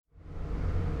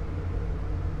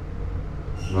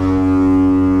Good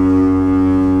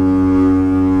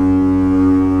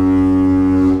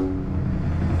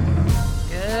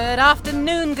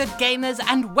afternoon, good gamers,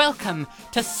 and welcome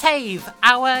to Save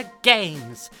Our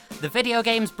Games, the video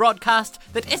games broadcast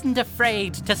that isn't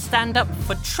afraid to stand up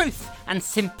for truth and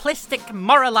simplistic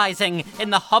moralizing in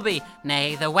the hobby,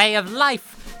 nay, the way of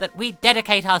life that we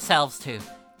dedicate ourselves to,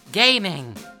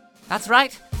 gaming. That's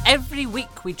right, every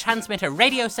week we transmit a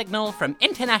radio signal from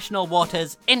international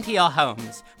waters into your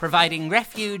homes, providing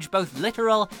refuge both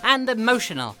literal and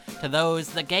emotional to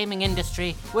those the gaming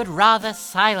industry would rather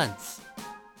silence.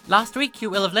 Last week you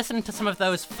will have listened to some of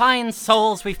those fine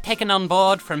souls we've taken on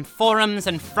board from forums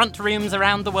and front rooms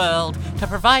around the world to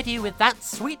provide you with that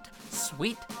sweet,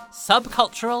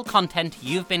 subcultural content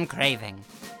you've been craving.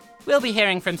 We'll be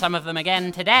hearing from some of them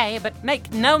again today, but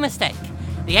make no mistake,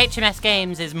 the HMS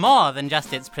Games is more than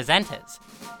just its presenters.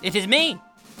 It is me,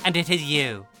 and it is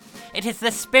you. It is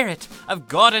the spirit of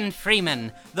Gordon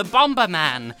Freeman, the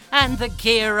Bomberman, and the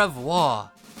Gear of War.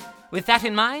 With that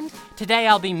in mind, today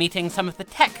I'll be meeting some of the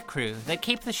tech crew that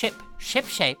keep the ship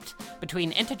ship-shaped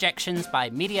between interjections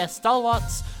by media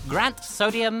stalwarts Grant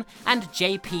Sodium and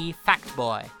JP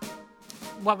Factboy.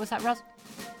 What was that, Roz?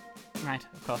 Right,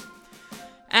 of course.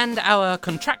 And our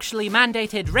contractually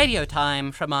mandated radio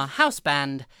time from our house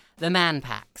band, the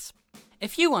Manpacks.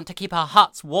 If you want to keep our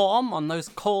hearts warm on those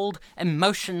cold,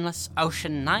 emotionless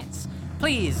ocean nights,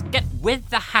 please get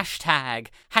with the hashtag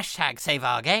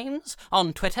 #SaveOurGames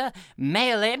on Twitter,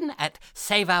 mail in at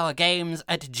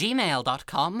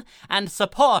saveourgames@gmail.com, and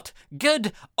support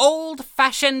good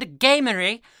old-fashioned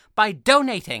gamery by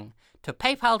donating to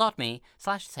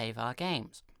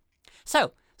paypal.me/saveourgames.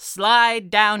 So, slide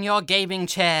down your gaming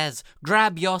chairs,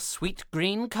 grab your sweet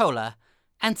green cola,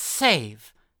 and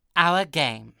save our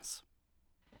games.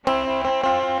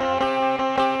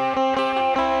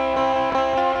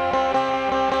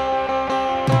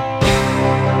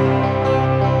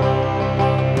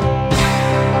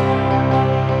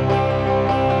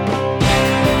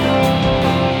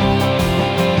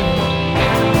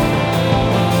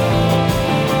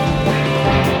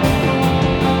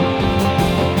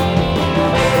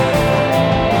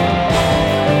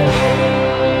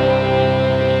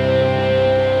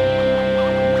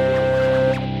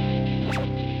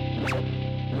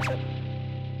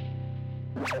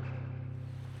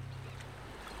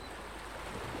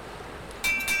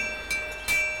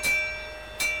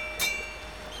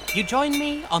 You join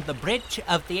me on the bridge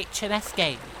of the HMS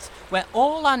Games, where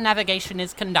all our navigation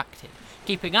is conducted,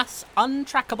 keeping us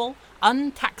untrackable,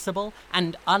 untaxable,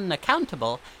 and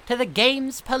unaccountable to the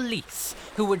games police,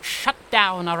 who would shut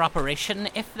down our operation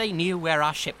if they knew where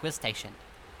our ship was stationed.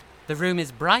 The room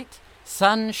is bright,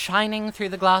 sun shining through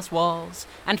the glass walls,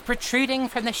 and protruding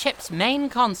from the ship's main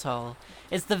console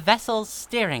is the vessel's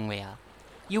steering wheel.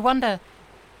 You wonder,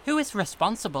 who is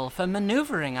responsible for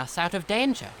maneuvering us out of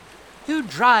danger? Who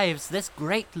drives this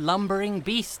great lumbering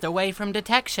beast away from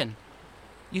detection?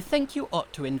 You think you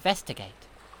ought to investigate.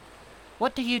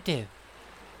 What do you do?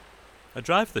 I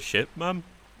drive the ship, ma'am.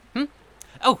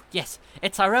 Oh, yes,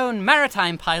 it's our own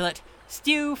maritime pilot,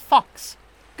 Stu Fox.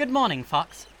 Good morning,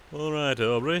 Fox. All right,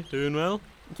 Aubrey, doing well?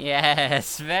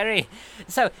 Yes, very.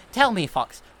 So, tell me,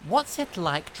 Fox, what's it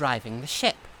like driving the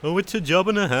ship? Oh, it's a job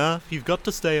and a half. You've got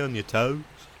to stay on your toes.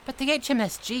 But the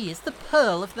HMSG is the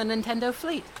pearl of the Nintendo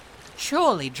fleet.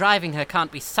 Surely driving her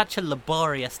can't be such a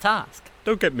laborious task.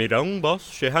 Don't get me wrong, boss.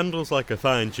 She handles like a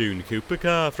fine-tuned Cooper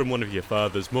car from one of your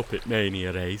father's Muppet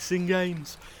Mania racing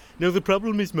games. No, the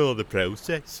problem is more the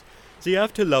process. So you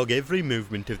have to log every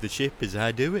movement of the ship as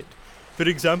I do it. For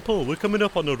example, we're coming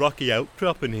up on a rocky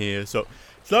outcrop in here, so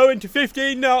slow into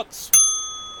 15 knots!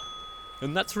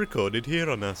 And that's recorded here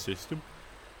on our system.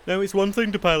 Now, it's one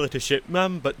thing to pilot a ship,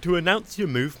 ma'am, but to announce your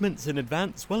movements in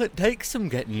advance, well, it takes some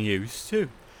getting used to.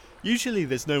 Usually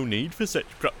there's no need for such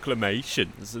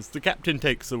proclamations, as the captain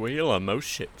takes the wheel on most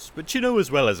ships. But you know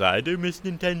as well as I do, Miss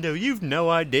Nintendo, you've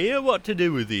no idea what to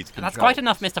do with these controls. That's quite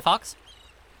enough, Mr. Fox.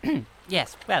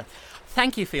 Yes, well,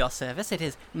 thank you for your service. It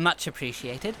is much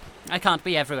appreciated. I can't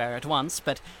be everywhere at once,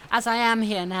 but as I am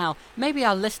here now, maybe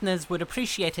our listeners would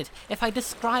appreciate it if I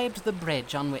described the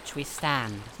bridge on which we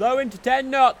stand. Slow into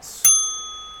 10 knots!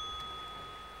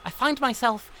 I find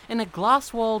myself in a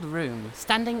glass-walled room,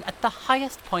 standing at the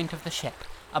highest point of the ship,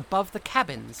 above the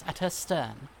cabins at her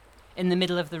stern. In the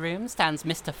middle of the room stands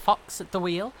Mr. Fox at the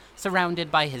wheel,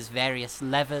 surrounded by his various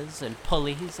levers and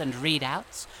pulleys and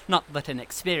readouts. Not that an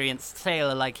experienced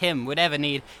sailor like him would ever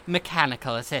need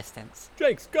mechanical assistance.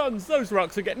 Jake's guns, those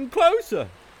rocks are getting closer.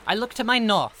 I look to my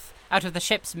north, out of the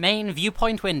ship's main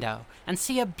viewpoint window, and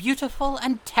see a beautiful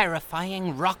and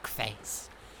terrifying rock face.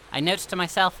 I note to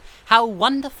myself how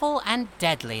wonderful and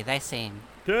deadly they seem.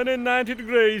 Turn in 90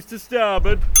 degrees to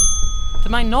starboard. To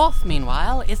my north,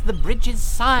 meanwhile, is the bridge's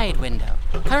side window,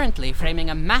 currently framing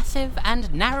a massive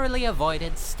and narrowly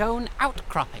avoided stone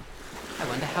outcropping. I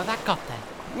wonder how that got there.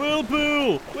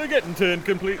 Whirlpool! We're getting turned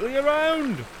completely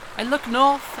around. I look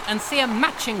north and see a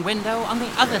matching window on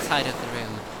the other side of the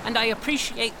room, and I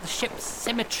appreciate the ship's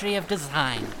symmetry of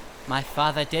design. My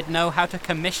father did know how to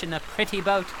commission a pretty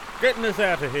boat. Getting us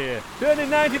out of here. Turn in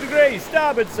 90 degrees,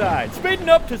 starboard side. Speeding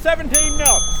up to 17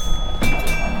 knots.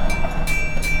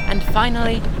 And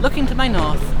finally, looking to my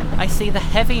north, I see the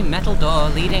heavy metal door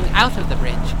leading out of the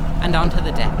bridge and onto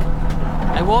the deck.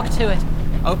 I walk to it,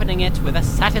 opening it with a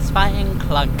satisfying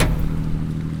clunk.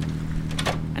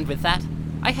 And with that,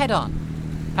 I head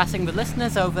on, passing the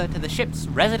listeners over to the ship's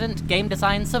resident game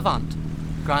design savant,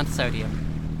 Grant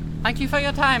Sodium. Thank you for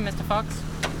your time, Mr. Fox.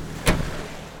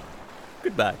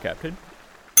 Goodbye, Captain.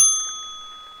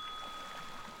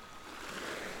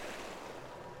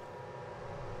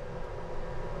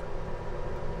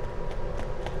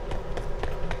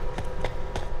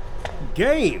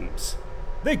 Games.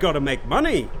 They gotta make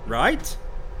money, right?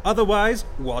 Otherwise,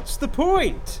 what's the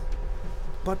point?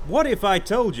 But what if I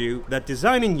told you that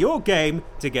designing your game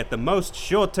to get the most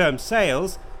short-term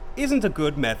sales isn't a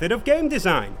good method of game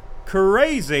design?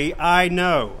 Crazy, I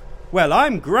know. Well,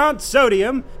 I'm Grant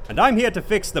Sodium, and I'm here to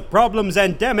fix the problems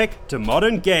endemic to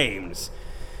modern games.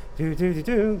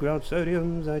 Grant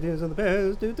Sodium's ideas are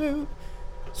the best.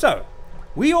 So,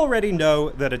 we already know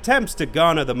that attempts to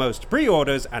garner the most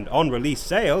pre-orders and on-release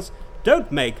sales don't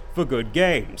make for good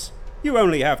games. You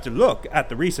only have to look at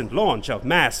the recent launch of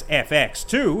Mass FX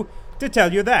 2 to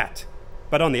tell you that.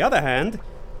 But on the other hand,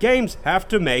 games have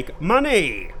to make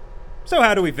money. So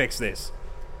how do we fix this?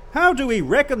 How do we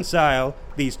reconcile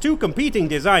these two competing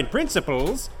design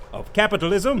principles of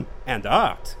capitalism and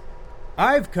art?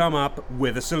 I've come up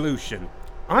with a solution.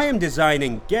 I am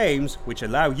designing games which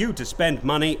allow you to spend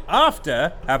money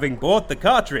after having bought the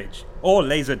cartridge, or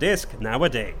Laserdisc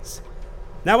nowadays.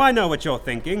 Now I know what you're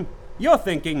thinking. You're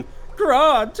thinking,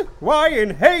 Grant, why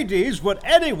in Hades would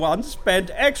anyone spend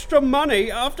extra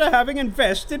money after having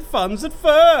invested funds at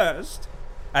first?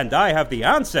 And I have the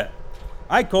answer.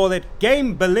 I call it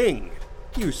Game Billing.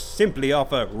 You simply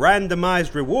offer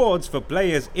randomized rewards for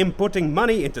players inputting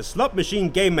money into slot machine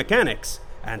game mechanics,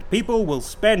 and people will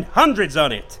spend hundreds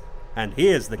on it. And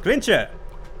here's the clincher.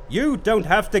 You don't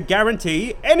have to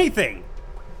guarantee anything.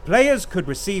 Players could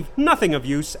receive nothing of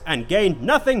use and gain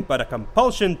nothing but a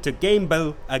compulsion to game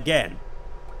bill again.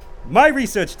 My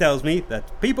research tells me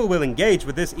that people will engage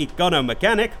with this econo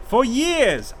mechanic for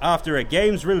years after a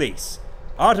game's release,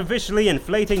 artificially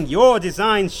inflating your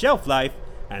design's shelf life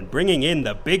and bringing in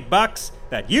the big bucks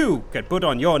that you could put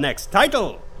on your next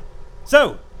title.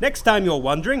 So, next time you're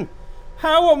wondering,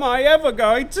 how am I ever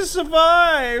going to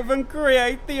survive and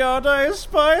create the art I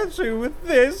aspire to with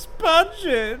this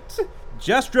budget?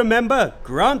 Just remember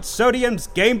Grant Sodium's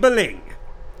Game Billing.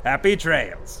 Happy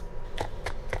trails.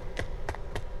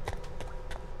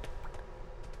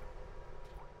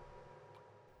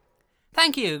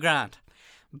 Thank you, Grant.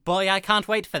 Boy, I can't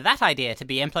wait for that idea to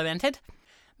be implemented.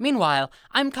 Meanwhile,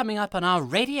 I'm coming up on our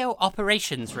radio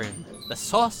operations room, the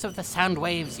source of the sound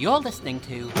waves you're listening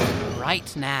to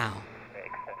right now.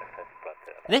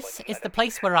 This is the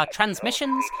place where our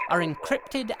transmissions are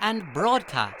encrypted and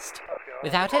broadcast.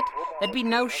 Without it, there'd be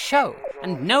no show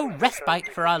and no respite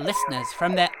for our listeners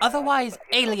from their otherwise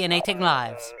alienating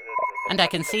lives. And I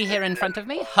can see here in front of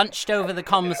me, hunched over the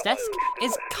comms desk,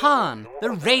 is Khan,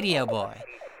 the radio boy.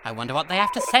 I wonder what they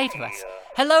have to say to us.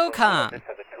 Hello, Khan.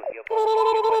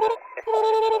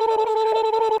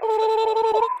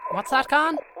 What's that,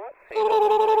 Khan?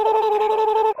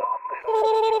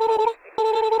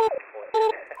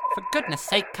 For goodness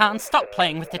sake, Khan, stop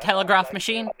playing with the telegraph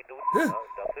machine.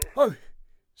 Oh,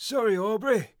 sorry,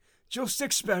 Aubrey. Just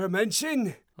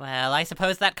experimenting. Well, I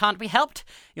suppose that can't be helped.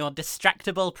 Your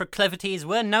distractible proclivities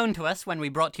were known to us when we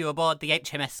brought you aboard the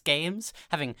HMS Games,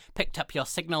 having picked up your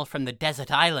signal from the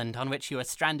desert island on which you were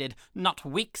stranded not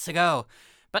weeks ago.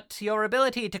 But your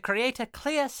ability to create a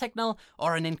clear signal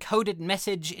or an encoded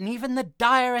message in even the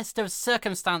direst of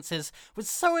circumstances was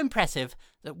so impressive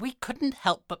that we couldn't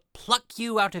help but pluck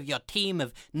you out of your team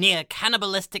of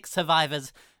near-cannibalistic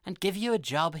survivors and give you a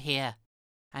job here.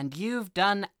 And you've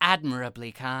done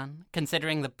admirably, Khan,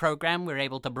 considering the program we're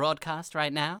able to broadcast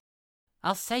right now.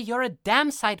 I'll say you're a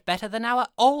damn sight better than our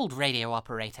old radio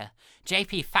operator.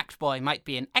 JP Factboy might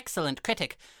be an excellent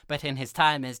critic, but in his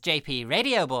time as JP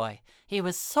Radio Boy, he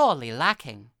was sorely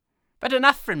lacking. But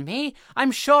enough from me.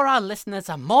 I'm sure our listeners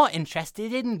are more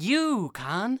interested in you,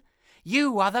 Khan.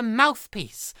 You are the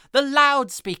mouthpiece, the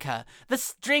loudspeaker, the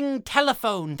string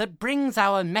telephone that brings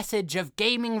our message of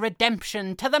gaming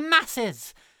redemption to the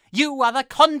masses. You are the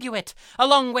conduit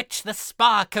along which the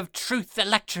spark of truth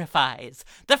electrifies,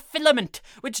 the filament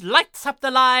which lights up the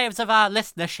lives of our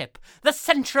listenership, the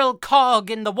central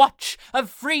cog in the watch of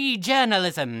free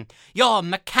journalism. Your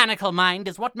mechanical mind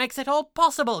is what makes it all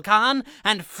possible, Khan,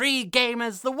 and free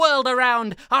gamers the world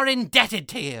around are indebted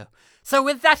to you. So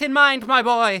with that in mind, my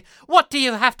boy, what do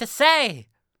you have to say?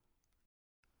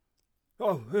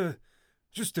 Oh,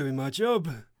 just doing my job.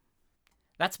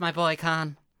 That's my boy,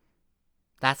 Khan.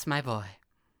 That's my boy.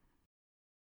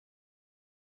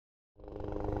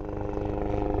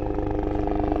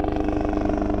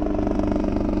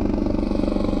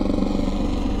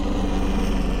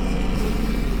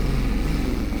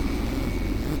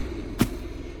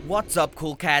 What's up,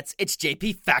 cool cats? It's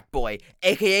JP Factboy,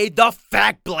 aka the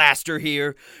Fact Blaster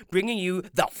here, bringing you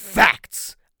the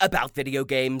facts about video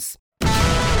games.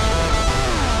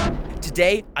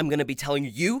 Today, I'm going to be telling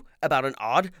you about an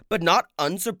odd but not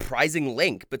unsurprising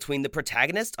link between the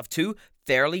protagonist of two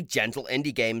fairly gentle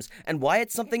indie games and why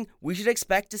it's something we should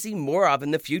expect to see more of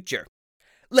in the future.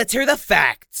 Let's hear the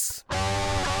facts!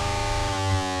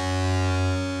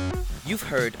 You've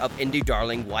heard of indie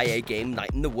darling YA game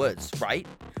Night in the Woods, right?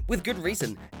 With good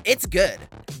reason. It's good.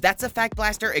 That's a Fact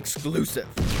Blaster exclusive.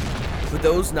 For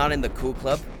those not in the Cool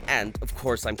Club, and of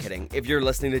course I'm kidding, if you're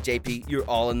listening to JP, you're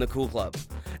all in the Cool Club.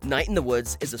 Night in the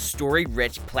Woods is a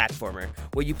story-rich platformer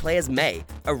where you play as May,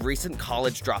 a recent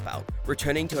college dropout,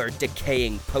 returning to her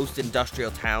decaying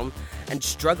post-industrial town and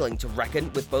struggling to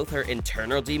reckon with both her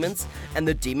internal demons and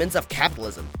the demons of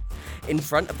capitalism, in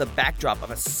front of the backdrop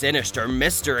of a sinister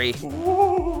mystery.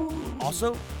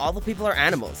 Also, all the people are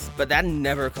animals, but that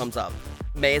never comes up.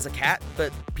 May is a cat,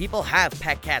 but people have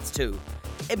pet cats too.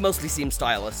 It mostly seems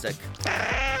stylistic.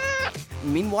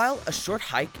 Meanwhile, A Short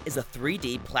Hike is a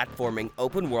 3D platforming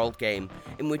open-world game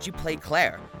in which you play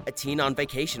Claire, a teen on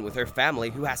vacation with her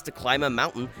family who has to climb a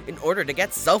mountain in order to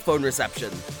get cell phone reception.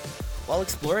 While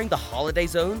exploring the Holiday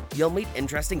Zone, you'll meet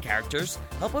interesting characters,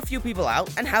 help a few people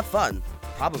out, and have fun,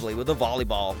 probably with a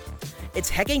volleyball. It's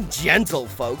hecking gentle,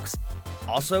 folks!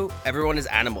 Also, everyone is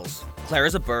animals. Claire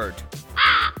is a bird.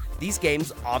 These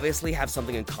games obviously have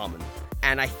something in common,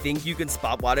 and I think you can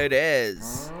spot what it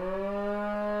is.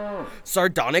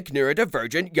 Sardonic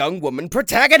neurodivergent young woman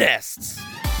protagonists!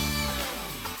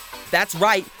 That's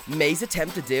right, May's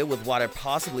attempt to deal with what are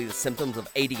possibly the symptoms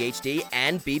of ADHD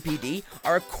and BPD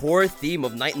are a core theme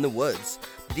of Night in the Woods.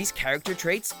 These character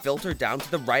traits filter down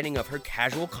to the writing of her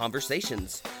casual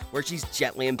conversations, where she's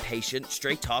gently impatient,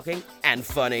 straight-talking, and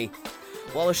funny.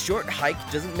 While A Short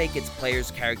Hike doesn't make its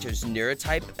players' characters'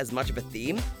 neurotype as much of a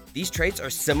theme, these traits are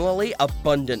similarly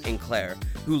abundant in Claire,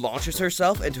 who launches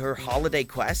herself into her holiday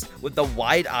quest with the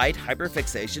wide-eyed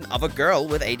hyperfixation of a girl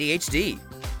with ADHD.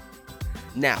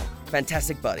 Now,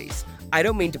 fantastic buddies, I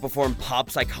don't mean to perform pop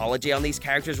psychology on these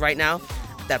characters right now.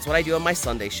 That's what I do on my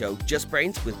Sunday show, Just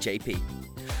Brains with JP.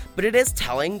 But it is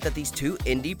telling that these two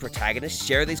indie protagonists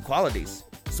share these qualities.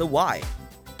 So why?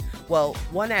 Well,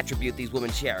 one attribute these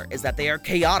women share is that they are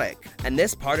chaotic, and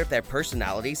this part of their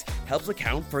personalities helps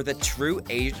account for the true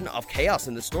agent of chaos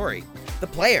in the story, the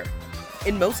player.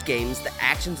 In most games, the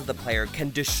actions of the player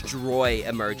can destroy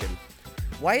Immersion.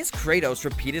 Why is Kratos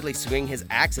repeatedly swinging his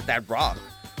axe at that rock?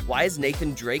 Why is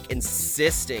Nathan Drake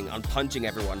insisting on punching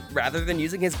everyone rather than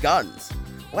using his guns?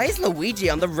 Why is Luigi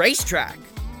on the racetrack?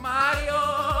 Mario!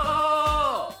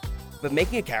 But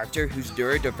making a character whose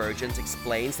neurodivergence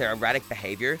explains their erratic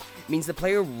behavior means the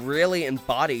player really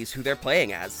embodies who they're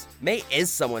playing as. May is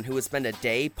someone who would spend a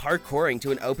day parkouring to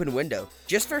an open window,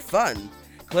 just for fun.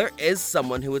 Claire is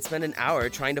someone who would spend an hour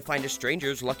trying to find a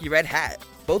stranger's lucky red hat.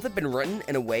 Both have been written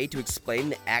in a way to explain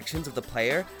the actions of the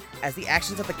player as the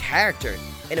actions of the character,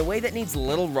 in a way that needs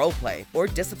little roleplay or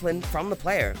discipline from the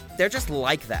player. They're just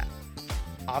like that.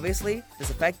 Obviously, this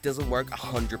effect doesn't work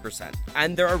 100%,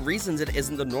 and there are reasons it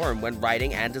isn't the norm when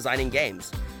writing and designing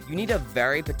games. You need a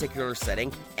very particular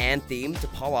setting and theme to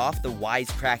pull off the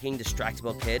wisecracking,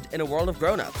 distractible kid in a world of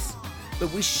grown-ups.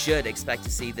 But we should expect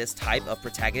to see this type of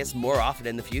protagonist more often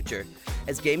in the future,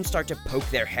 as games start to poke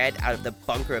their head out of the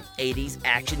bunker of 80s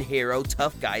action hero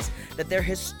tough guys that they're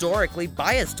historically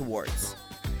biased towards.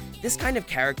 This kind of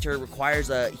character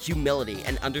requires a humility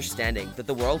and understanding that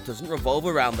the world doesn't revolve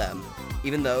around them,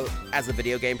 even though, as a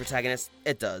video game protagonist,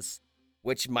 it does,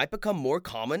 which might become more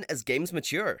common as games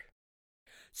mature.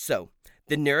 So,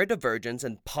 the neurodivergence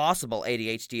and possible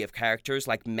ADHD of characters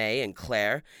like May and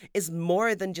Claire is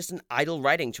more than just an idle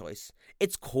writing choice.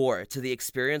 It's core to the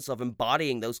experience of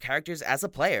embodying those characters as a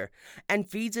player, and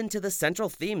feeds into the central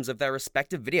themes of their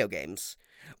respective video games.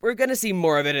 We're gonna see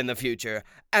more of it in the future,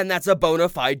 and that's a bona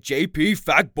fide JP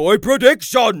Factboy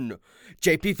prediction!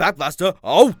 JP Factblaster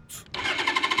out!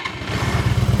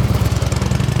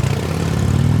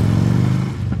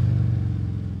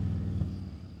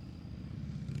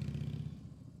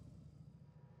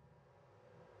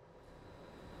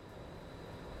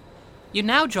 You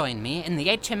now join me in the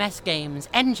HMS Games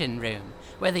engine room,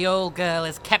 where the old girl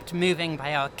is kept moving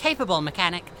by our capable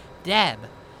mechanic, Deb.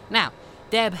 Now,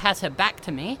 Deb has her back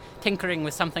to me, tinkering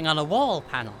with something on a wall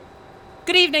panel.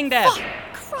 Good evening, Deb. Oh,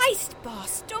 Christ,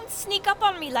 boss, don't sneak up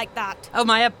on me like that. Oh,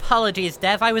 my apologies,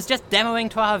 Deb. I was just demoing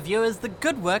to our viewers the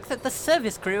good work that the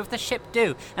service crew of the ship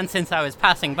do, and since I was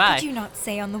passing by... Did you not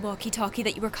say on the walkie-talkie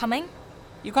that you were coming?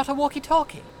 You got a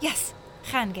walkie-talkie? Yes,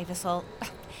 Khan gave us all...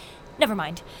 Never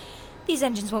mind. These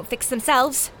engines won't fix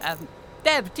themselves.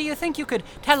 Deb, do you think you could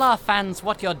tell our fans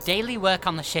what your daily work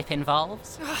on the ship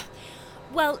involves?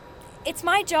 Well, it's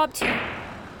my job to...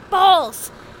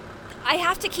 Balls! I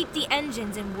have to keep the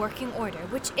engines in working order,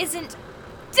 which isn't...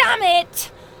 Damn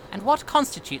it! And what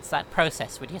constitutes that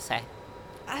process, would you say?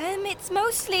 It's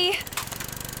mostly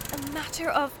a matter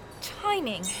of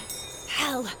timing.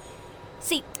 Hell.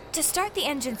 See, to start the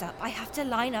engines up, I have to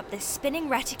line up this spinning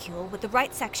reticule with the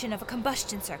right section of a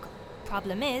combustion circle.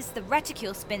 Problem is, the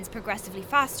reticule spins progressively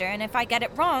faster, and if I get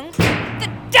it wrong, the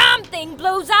damn thing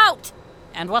blows out!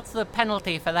 And what's the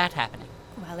penalty for that happening?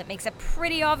 Well, it makes a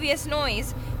pretty obvious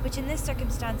noise, which in this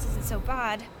circumstance isn't so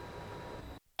bad.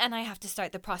 And I have to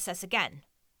start the process again.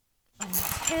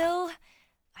 Until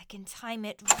I can time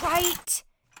it right,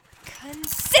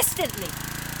 consistently.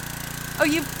 Oh,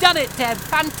 you've done it, Deb!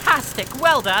 Fantastic!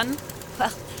 Well done!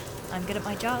 Well, I'm good at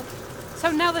my job.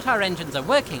 So now that our engines are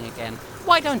working again,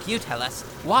 why don't you tell us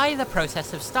why the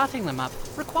process of starting them up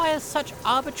requires such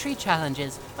arbitrary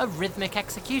challenges of rhythmic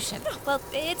execution? Well,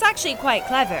 it's actually quite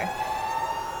clever.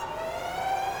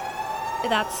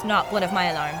 That's not one of my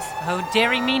alarms. Oh,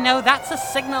 dearie me, no, that's a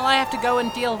signal I have to go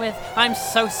and deal with. I'm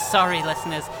so sorry,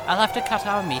 listeners. I'll have to cut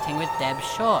our meeting with Deb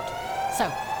short.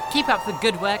 So, keep up the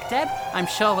good work, Deb. I'm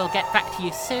sure we'll get back to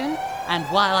you soon. And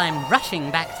while I'm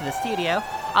rushing back to the studio,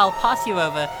 I'll pass you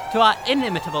over to our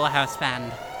inimitable house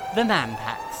band, the Man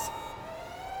Packs.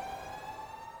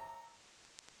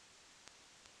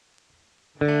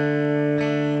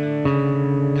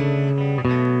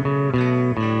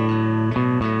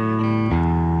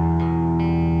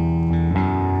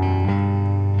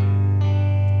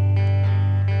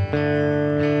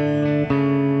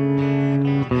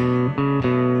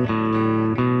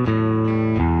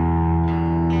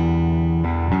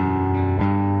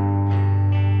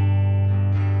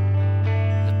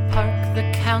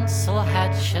 Council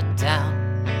had shut down.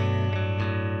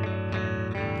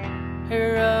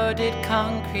 Eroded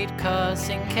concrete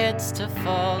causing kids to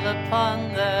fall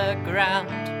upon the ground.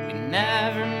 We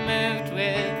never moved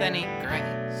with any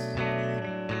grace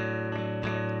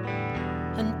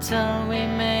until we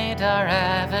made our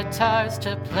avatars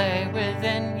to play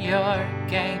within your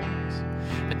games.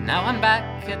 But now I'm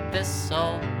back at this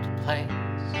old place.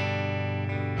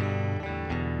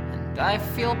 I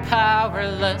feel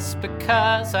powerless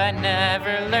because I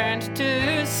never learned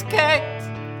to skate.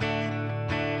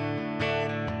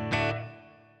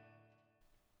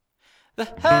 The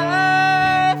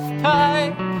half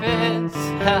pipe is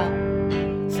hell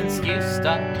since you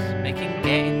stopped making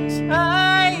games.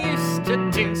 I used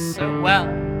to do so well,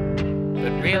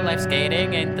 but real life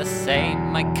skating ain't the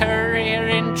same. My career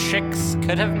in tricks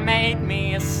could have made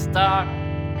me a star,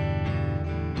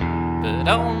 but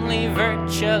only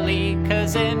virtually,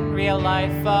 'cause in real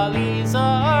life ollies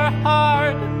are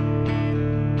hard.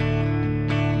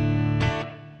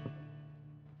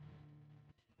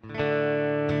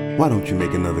 Why don't you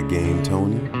make another game,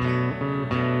 Tony?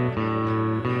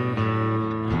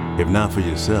 If not for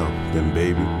yourself, then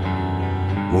baby,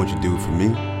 won't you do it for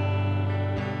me?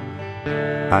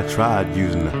 I tried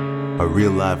using a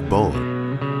real-life board,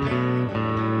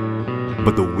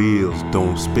 but the wheels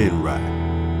don't spin right,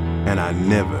 and I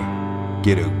never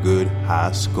get a good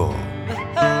high score. The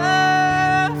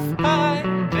half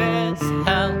pipe is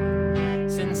hell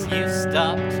since you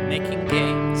stopped making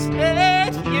games.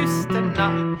 It used to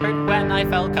not hurt when I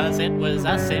fell, 'cause it was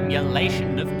a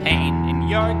simulation of pain. In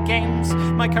your games,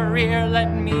 my career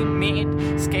let me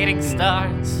meet skating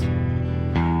stars.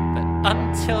 But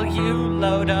until you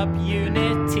load up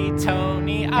Unity,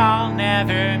 Tony, I'll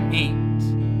never meet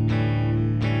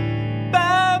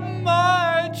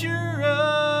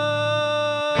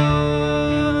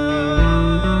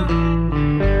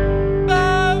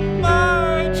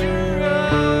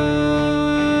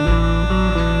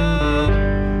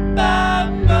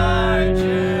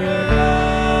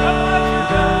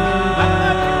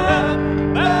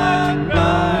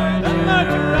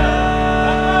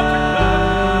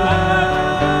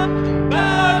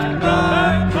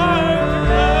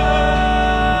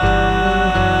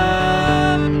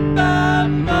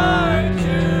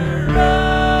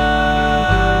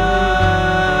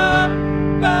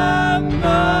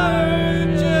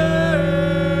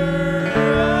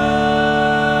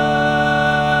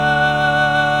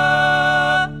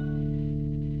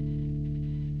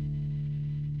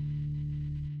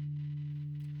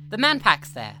The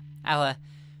Manpacks there, our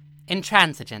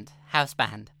intransigent house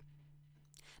band.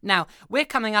 Now, we're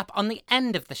coming up on the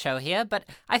end of the show here, but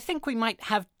I think we might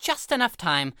have just enough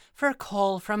time for a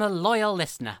call from a loyal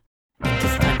listener.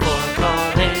 It's time for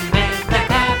Calling with the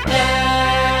Captain!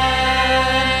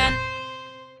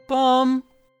 Boom!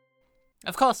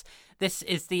 Of course, this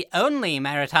is the only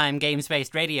maritime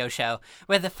games-based radio show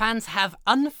where the fans have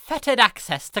unfettered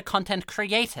access to content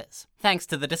creators, thanks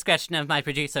to the discretion of my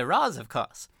producer Roz, of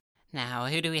course. Now,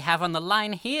 who do we have on the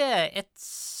line here?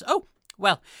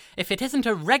 Well, if it isn't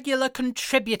a regular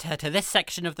contributor to this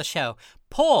section of the show,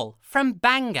 Paul from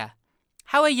Bangor.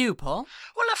 How are you, Paul?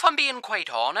 Well, if I'm being quite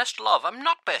honest, love, I'm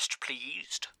not best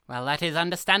pleased. Well, that is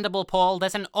understandable, Paul.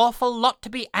 There's an awful lot to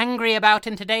be angry about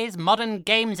in today's modern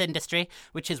games industry,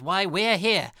 which is why we're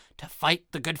here, to fight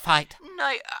the good fight.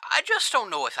 I just don't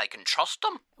know if I can trust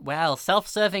them. Well,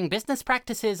 self-serving business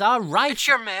practices are right. It's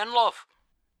your men, love.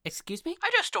 Excuse me?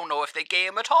 I just don't know if they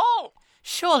game at all.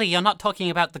 Surely you're not talking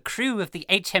about the crew of the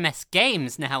HMS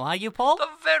Games now, are you, Paul? The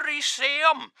very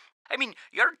same. I mean,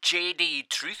 you're JD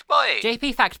Truthboy.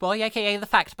 JP Factboy, aka the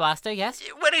Fact Blaster, yes?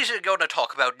 When is it going to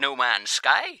talk about No Man's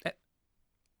Sky?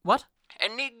 What?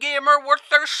 Any gamer worth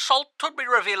their salt would be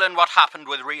revealing what happened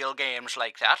with real games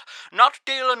like that, not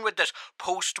dealing with this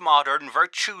postmodern,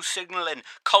 virtue-signalling,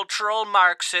 cultural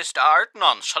Marxist art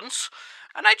nonsense.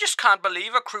 And I just can't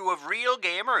believe a crew of real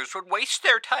gamers would waste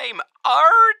their time,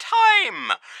 our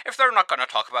time, if they're not going to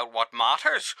talk about what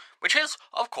matters, which is,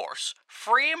 of course,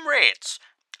 frame rates.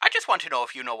 I just want to know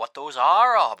if you know what those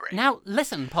are, Aubrey. Now,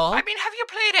 listen, Paul. I mean, have you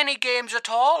played any games at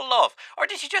all, love? Or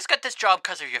did you just get this job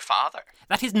because of your father?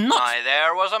 That is not... Aye,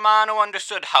 there was a man who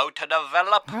understood how to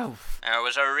develop. Oh. There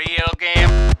was a real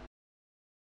game.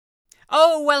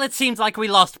 Oh, well, it seems like we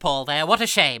lost Paul there. What a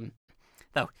shame.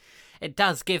 Though, it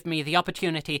does give me the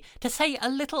opportunity to say a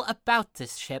little about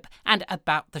this ship and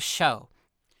about the show.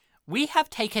 We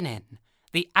have taken in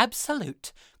the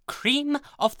absolute cream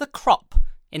of the crop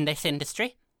in this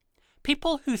industry.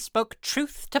 People who spoke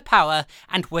truth to power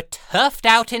and were turfed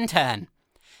out in turn.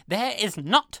 There is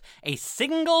not a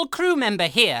single crew member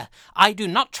here I do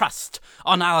not trust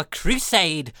on our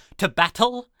crusade to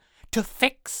battle, to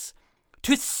fix,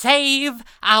 to save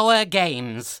our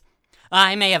games.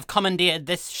 I may have commandeered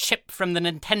this ship from the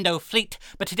Nintendo fleet,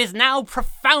 but it is now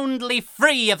profoundly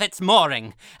free of its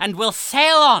mooring, and will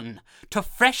sail on to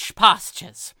fresh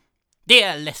pastures.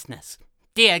 Dear listeners,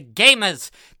 dear gamers,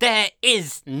 there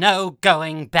is no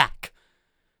going back.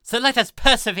 So let us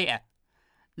persevere.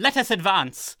 Let us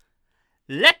advance.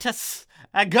 Let us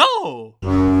go!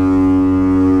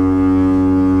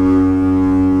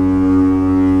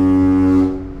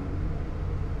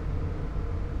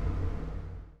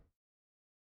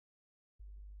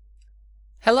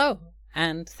 Hello,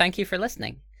 and thank you for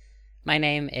listening. My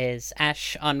name is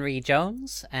Ash Henri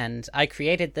Jones, and I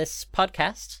created this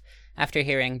podcast after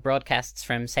hearing broadcasts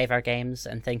from Save Our Games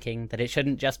and thinking that it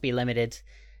shouldn't just be limited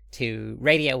to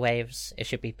radio waves, it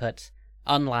should be put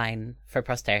online for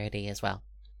posterity as well.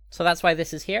 So that's why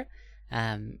this is here,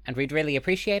 and we'd really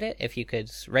appreciate it if you could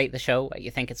rate the show what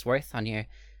you think it's worth on your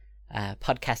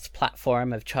podcast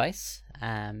platform of choice.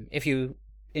 If you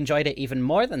enjoyed it even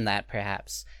more than that,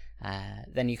 perhaps,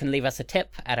 then you can leave us a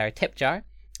tip at our tip jar,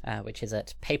 which is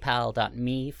at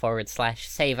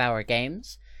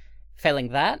paypal.me/saveourgames. Failing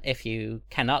that, if you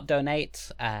cannot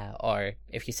donate, or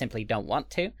if you simply don't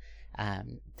want to,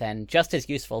 then just as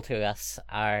useful to us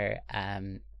are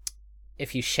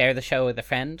if you share the show with a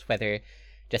friend, whether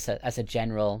just as a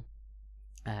general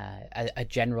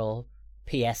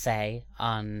PSA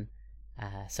on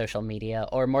social media,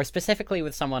 or more specifically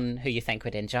with someone who you think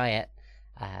would enjoy it.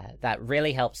 That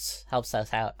really helps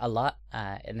us out a lot,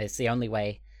 and it's the only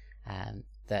way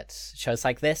that shows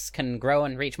like this can grow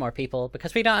and reach more people,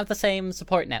 because we don't have the same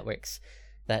support networks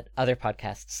that other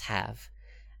podcasts have.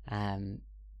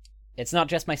 It's not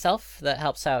just myself that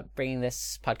helps out bringing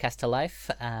this podcast to life.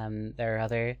 There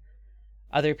are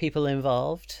other people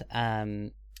involved,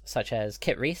 such as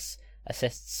Kit Reese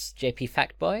assists JP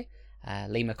Factboy,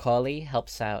 Lee Macaulay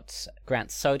helps out Grant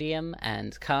Sodium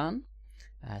and Khan,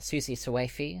 Susie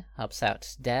Sawafi helps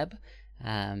out Deb,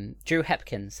 Drew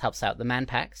Hepkins helps out the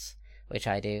Manpacks, which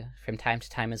I do from time to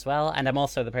time as well, and I'm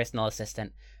also the personal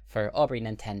assistant for Aubrey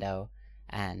Nintendo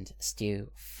and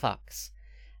Stu Fox.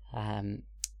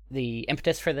 The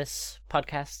impetus for this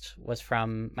podcast was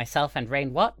from myself and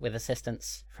Rain Watt, with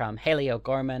assistance from Haley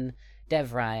O'Gorman,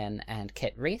 Dev Ryan, and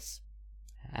Kit Reese.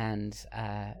 And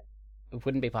it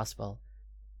wouldn't be possible,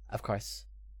 of course,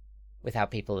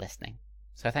 without people listening.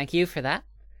 So thank you for that,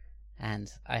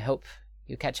 and I hope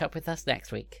you catch up with us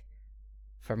next week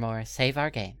for more Save Our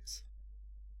Games.